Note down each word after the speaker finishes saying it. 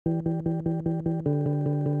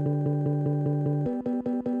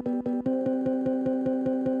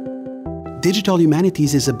Digital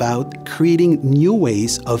Humanities is about creating new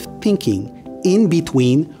ways of thinking in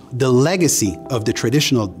between the legacy of the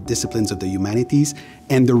traditional disciplines of the humanities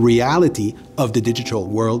and the reality of the digital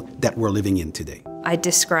world that we're living in today. I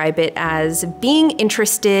describe it as being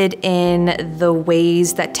interested in the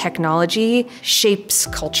ways that technology shapes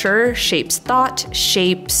culture, shapes thought,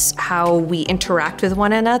 shapes how we interact with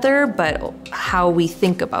one another, but how we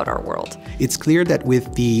think about our world. It's clear that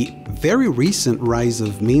with the very recent rise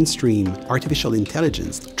of mainstream artificial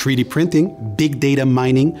intelligence, 3D printing, big data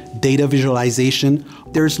mining, data visualization,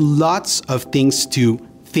 there's lots of things to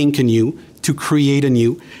think anew, to create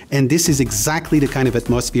anew, and this is exactly the kind of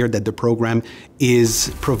atmosphere that the program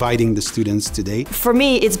is providing the students today. For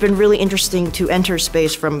me, it's been really interesting to enter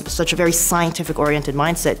space from such a very scientific-oriented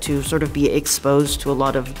mindset to sort of be exposed to a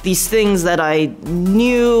lot of these things that I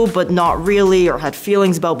knew but not really, or had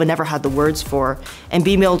feelings about but never had the words for, and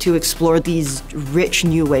being able to explore these rich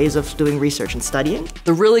new ways of doing research and studying.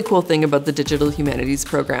 The really cool thing about the Digital Humanities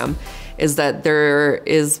program is that there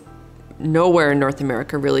is nowhere in North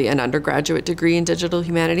America really an undergraduate degree in digital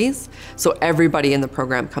humanities. So everybody in the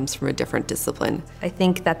program comes from a different discipline. I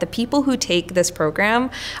think that the people who take this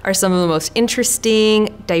program are some of the most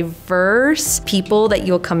interesting, diverse people that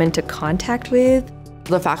you'll come into contact with.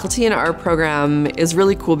 The faculty in our program is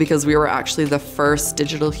really cool because we were actually the first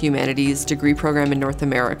digital humanities degree program in North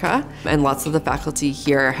America. And lots of the faculty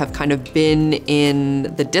here have kind of been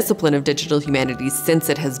in the discipline of digital humanities since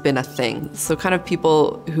it has been a thing. So kind of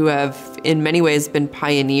people who have in many ways been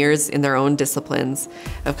pioneers in their own disciplines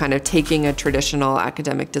of kind of taking a traditional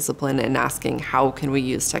academic discipline and asking how can we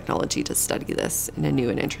use technology to study this in a new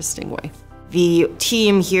and interesting way. The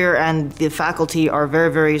team here and the faculty are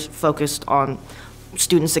very, very focused on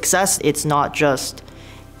student success. It's not just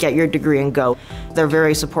get your degree and go. They're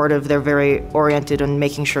very supportive, they're very oriented on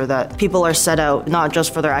making sure that people are set out not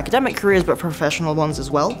just for their academic careers, but professional ones as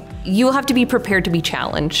well. You'll have to be prepared to be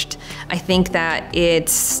challenged. I think that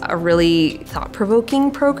it's a really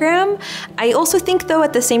thought-provoking program. I also think, though,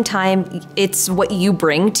 at the same time, it's what you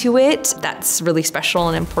bring to it that's really special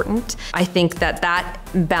and important. I think that that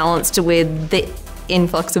balanced with the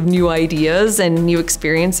influx of new ideas and new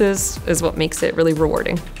experiences is what makes it really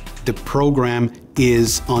rewarding. The program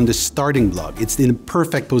is on the starting block. It's in a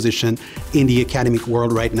perfect position in the academic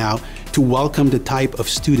world right now to welcome the type of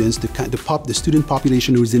students, the student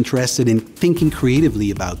population who is interested in thinking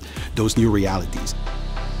creatively about those new realities.